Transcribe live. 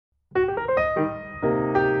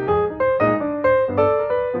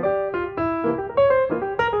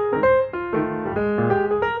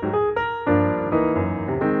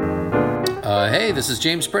Hey, this is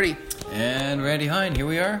James Pretty. And Randy Hine, here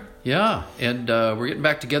we are. Yeah, and we're getting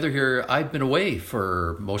back together here. I've been away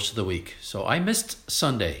for most of the week, so I missed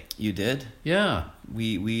Sunday. You did? Yeah.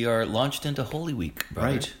 We are launched into Holy Week,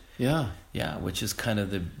 brother. Right, yeah. Yeah, which is kind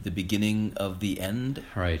of the beginning of the end.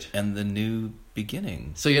 Right. And the new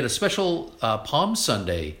beginning. So you had a special Palm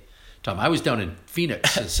Sunday, Tom. I was down in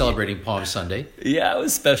Phoenix celebrating Palm Sunday. Yeah, it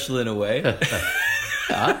was special in a way.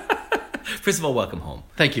 First of all, welcome home.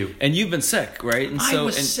 Thank you. And you've been sick, right? And I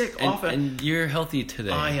was sick often. And you're healthy today.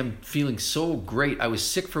 I am feeling so great. I was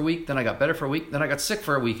sick for a week, then I got better for a week, then I got sick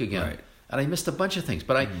for a week again. Right. And I missed a bunch of things.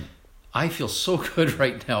 But I feel so good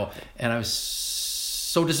right now. And I was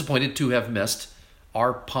so disappointed to have missed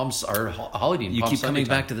our Hollydene. You Palm keep Sunday coming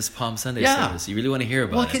time. back to this Palm Sunday service. You really want to hear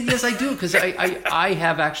about it. Yes, I do, because I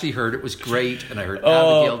have actually heard it was great, and I heard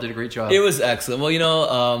Abigail did a great job. It was excellent. Well,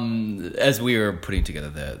 as we were putting together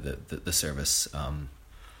the service,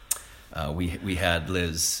 we had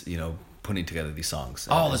Liz, putting together these songs.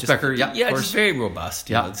 Oh, Liz Becker, yeah, yeah, just very robust.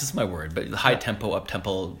 Yeah, this is my word, but high tempo, up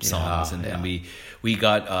tempo songs, and we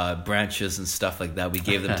got branches and stuff like that. We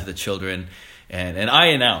gave them to the children. And I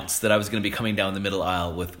announced that I was going to be coming down the middle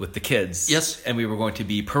aisle with the kids. Yes. And we were going to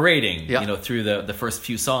be parading, through the first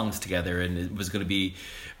few songs together. And it was going to be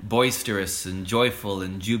boisterous and joyful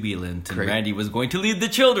and jubilant. And Randy was going to lead the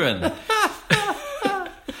children.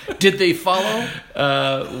 Did they follow?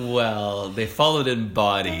 Well, they followed in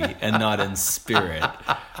body and not in spirit.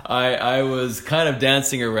 I was kind of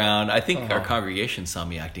dancing around. I think our congregation saw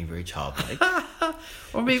me acting very childlike.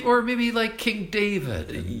 Or maybe like King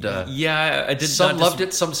David. And, I did. Some loved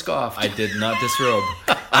it, some scoffed. I did not disrobe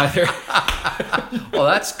either. Well,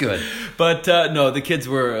 that's good. But no, the kids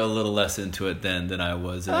were a little less into it than I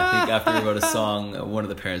was. And I think after we wrote a song, one of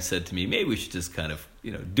the parents said to me, maybe we should just kind of,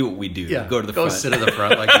 do what we do. Yeah, go to the front. Go sit at the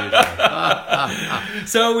front like usual.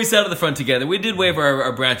 So we sat at the front together. We did wave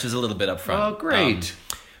our branches a little bit up front. Oh, great.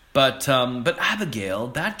 But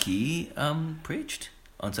Abigail Dadke preached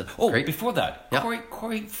on Sunday. Oh, great. Before that,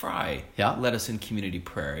 Corey Fry led us in community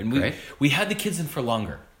prayer. And we had the kids in for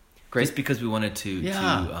longer. Great. Just because we wanted to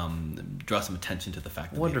draw some attention to the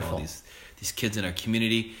fact that we have all these kids in our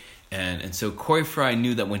community. And so Corey Fry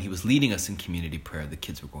knew that when he was leading us in community prayer, the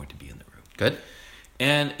kids were going to be in the room. Good.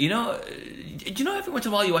 And, every once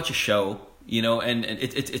in a while you watch a show, and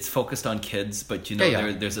it's focused on kids, but,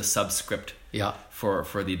 there's a subscript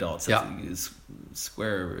for the adults.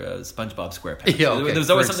 SpongeBob SquarePants. Yeah, okay. There's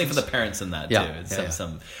always something for the parents in that, too.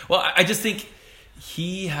 Yeah. Well, I just think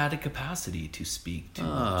he had a capacity to speak to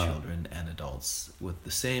children and adults with the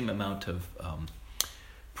same amount of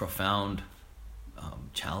profound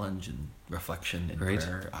challenge and reflection and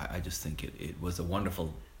prayer. I just think it was a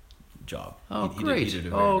wonderful job. Oh, great. He did a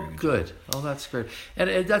very, very good job. Oh, that's great.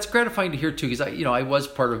 And that's gratifying to hear, too, because I was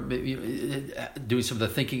part of doing some of the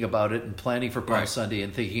thinking about it and planning for Palm Sunday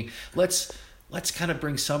and thinking, let's kind of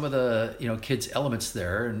bring some of the kids' elements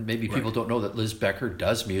there, and maybe people don't know that Liz Becker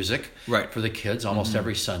does music for the kids almost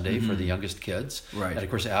every Sunday for the youngest kids, and of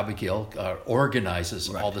course Abigail organizes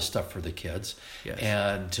all the stuff for the kids,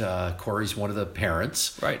 and Corey's one of the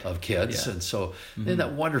parents of kids, and so isn't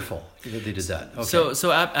that wonderful that they did that? Okay.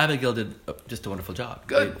 So Abigail did just a wonderful job.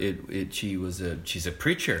 Good. She's a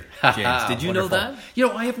preacher. James, did you know that?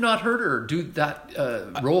 I have not heard her do that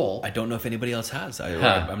role. I don't know if anybody else has.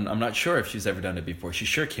 I'm not sure if she's ever done it before. She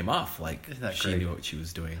sure came off like she knew what she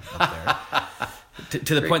was doing up there.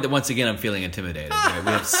 to the point that once again I'm feeling intimidated. Right?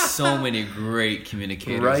 We have so many great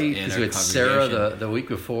communicators in our congregation. Right, because Sarah the week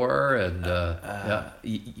before, and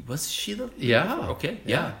was she the okay,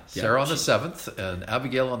 Sarah on the 7th and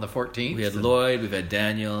Abigail on the 14th. We had Lloyd, we've had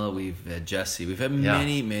Daniel, we've had Jesse, we've had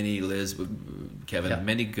many Liz, Kevin,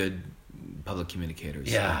 many good public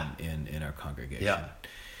communicators in our congregation. Yeah.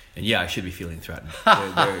 And I should be feeling threatened.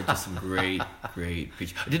 They're just some great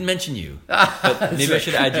preachers. I didn't mention you, but maybe I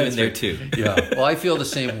should add you in there too. Yeah. Well, I feel the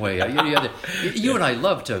same way. You and I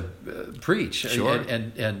love to preach, sure,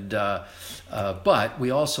 but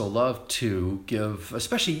we also love to give,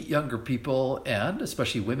 especially younger people and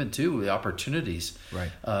especially women too, the opportunities.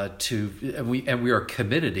 Right. And we are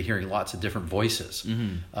committed to hearing lots of different voices,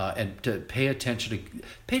 and to pay attention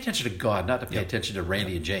to God, not to pay attention to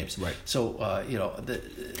Randy and James. Right. So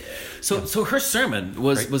So her sermon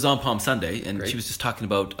was on Palm Sunday, and she was just talking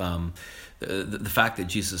about the fact that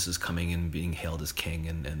Jesus is coming and being hailed as King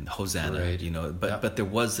and Hosanna. Right. But there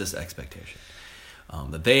was this expectation.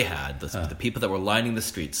 that they had, the people that were lining the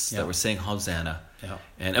streets, that were saying Hosanna. Yeah.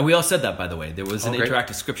 And we all said that, by the way. There was an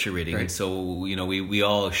interactive scripture reading. Great. And so, we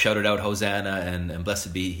all shouted out Hosanna and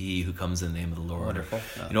blessed be he who comes in the name of the Lord. Wonderful.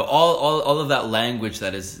 All of that language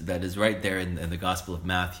that is right there in the Gospel of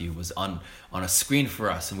Matthew was on a screen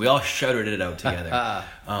for us, and we all shouted it out together.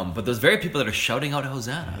 But those very people that are shouting out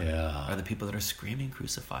Hosanna are the people that are screaming,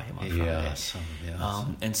 crucify him on Friday. Yes.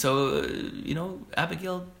 And so,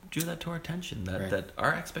 Abigail drew that to our attention, that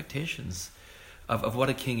our expectations of what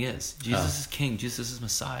a king is. Jesus is king. Jesus is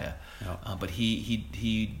Messiah. But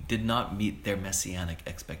he did not meet their messianic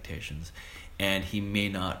expectations, and he may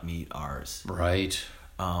not meet ours. Right.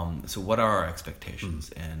 So what are our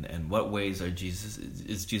expectations, and what ways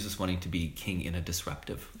is Jesus wanting to be king in a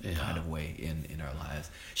disruptive kind of way in our lives?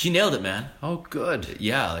 She nailed it, man. Oh, good.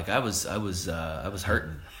 Yeah, like I was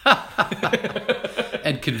hurting.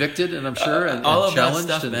 And convicted, and I'm sure, and all of challenged,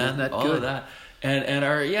 that stuff, man. Isn't that all good? of that, and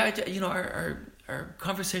our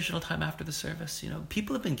conversational time after the service,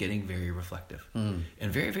 people have been getting very reflective and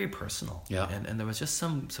very, very personal. Yeah, and there was just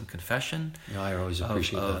some confession. Yeah, I always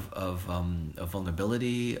appreciate that of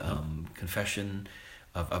vulnerability, confession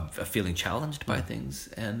of feeling challenged by things,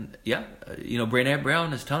 and Brené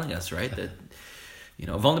Brown is telling us that.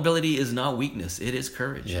 Vulnerability is not weakness; it is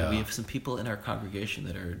courage. Yeah. We have some people in our congregation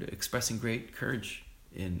that are expressing great courage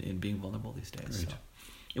in being vulnerable these days. So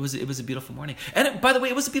it was a beautiful morning, and by the way,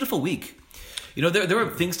 it was a beautiful week. There were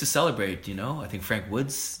things to celebrate. I think Frank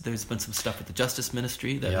Woods. There's been some stuff with the Justice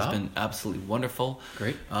Ministry that has been absolutely wonderful.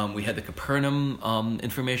 Great. We had the Capernaum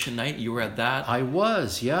information night. You were at that. I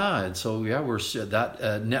was, and so we're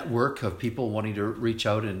that network of people wanting to reach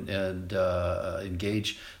out and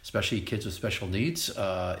engage, especially kids with special needs,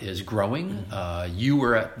 is growing. Mm-hmm. You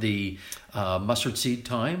were at the mustard seed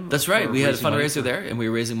time. That's right. We had a fundraiser there, and we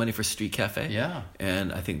were raising money for Street Cafe. Yeah,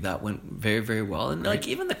 and I think that went very, very well. And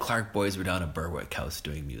even the Clark boys were down at Berwick House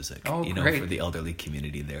doing music. Great. For the elderly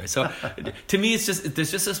community there. So to me,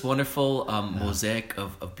 there's just this wonderful mosaic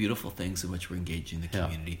of beautiful things in which we're engaging the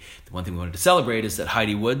community. The one thing we wanted to celebrate is that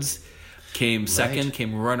Heidi Woods came second,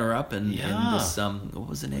 came runner-up, and this what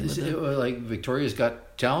was the name of it? Like Victoria's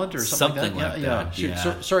Got Talent or something like that.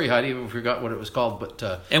 Yeah. Sorry, Heidi, we forgot what it was called,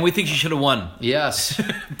 but and we think she should have won. Yes,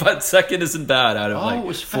 but second isn't bad out of it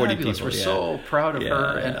was 40 fabulous. People. We're so proud of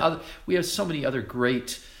her, and we have so many other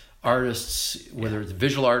great artists, whether it's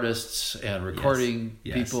visual artists and recording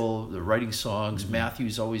people, the writing songs. Mm-hmm.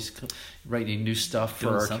 Matthew's always writing new stuff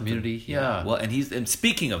for our community. Yeah. Well, and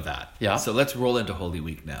speaking of that, so let's roll into Holy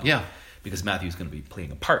Week now. Yeah. Because Matthew's going to be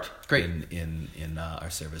playing a part in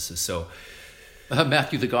our services. So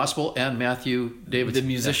Matthew the Gospel and Matthew David the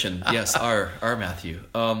musician. Yes, our Matthew.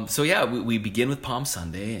 We begin with Palm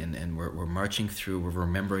Sunday, and we're marching through. We're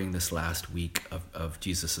remembering this last week of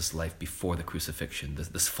Jesus' life before the crucifixion.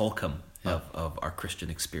 This fulcrum of our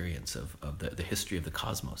Christian experience of the history of the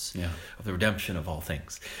cosmos, of the redemption of all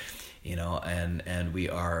things. And we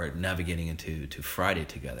are navigating into Friday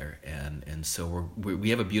together, and so we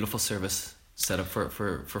have a beautiful service set up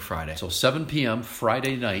for Friday. So 7 p.m.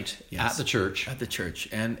 Friday night at the church. At the church,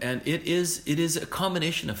 and it is a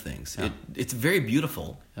combination of things. Yeah. It's very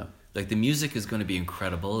beautiful. Yeah. Like the music is going to be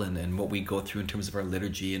incredible, and what we go through in terms of our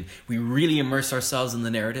liturgy, and we really immerse ourselves in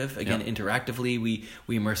the narrative again interactively. We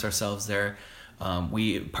immerse ourselves there.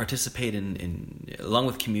 We participate in along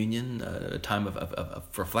with communion, a time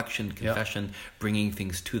of reflection, confession, bringing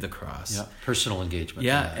things to the cross. Yeah, personal engagement.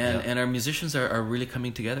 And our musicians are really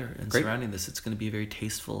coming together and surrounding this. It's going to be a very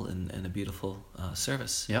tasteful and a beautiful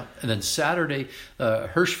service. Yeah, and then Saturday,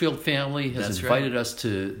 Hirschfield family has invited us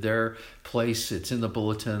to their place. It's in the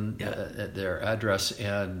bulletin at their address,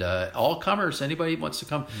 and all comers, anybody who wants to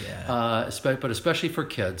come, but especially for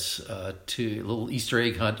kids, to a little Easter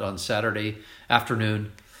egg hunt on Saturday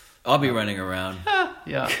afternoon. I'll be running around.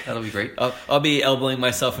 Yeah, that'll be great. I'll be elbowing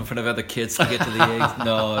myself in front of other kids to get to the eggs.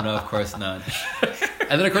 No, of course not.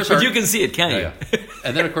 And then of course, but you can see it, can't you? Yeah.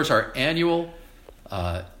 And then of course our annual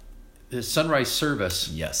sunrise service.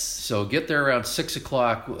 Yes. So get there around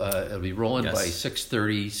 6:00. It'll be rolling by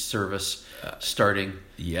 6:30 service starting.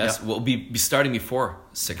 Yes, we'll be starting before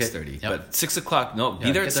 6:30, but 6:00. No,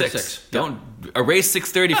 be there at 6. Don't erase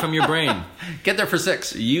 6:30 from your brain. Get there for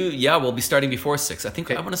 6. We'll be starting before 6. I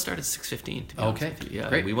think I want to start at 6:15. To be honest with you. Yeah,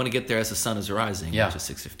 great. We want to get there as the sun is rising, which is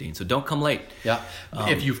 6:15. So don't come late. Yeah,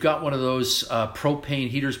 if you've got one of those propane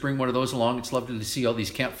heaters, bring one of those along. It's lovely to see all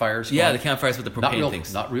these campfires. Yeah, the campfires with the propane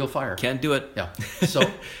things. Not real fire. can't do it. Yeah. So,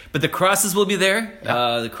 but the crosses will be there.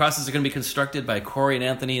 Yeah. The crosses are going to be constructed by Corey and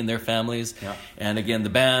Anthony and their families. Yeah. And again, the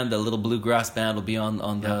band, the little bluegrass band, will be on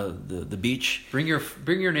the beach. Bring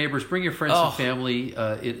your neighbors, bring your friends and family.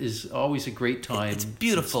 It is always a great time. It's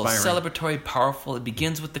beautiful, it's celebratory, powerful. It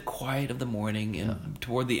begins with the quiet of the morning, and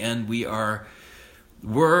toward the end, we're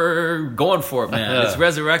going for it, man. It's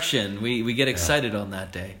resurrection. We get excited on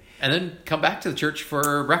that day. And then come back to the church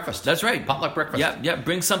for breakfast. That's right. Potluck breakfast. Yeah.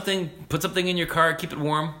 Bring something, put something in your car, keep it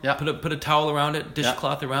warm. Yeah. Put a towel around it,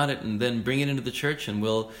 dishcloth around it, and then bring it into the church, and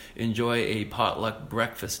we'll enjoy a potluck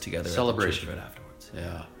breakfast together. Celebration right afterwards.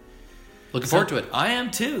 Yeah. Looking forward to it. I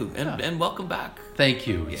am too. And welcome back. Thank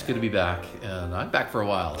you. It's good to be back. And I'm back for a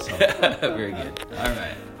while. So. Very good. All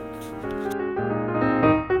right.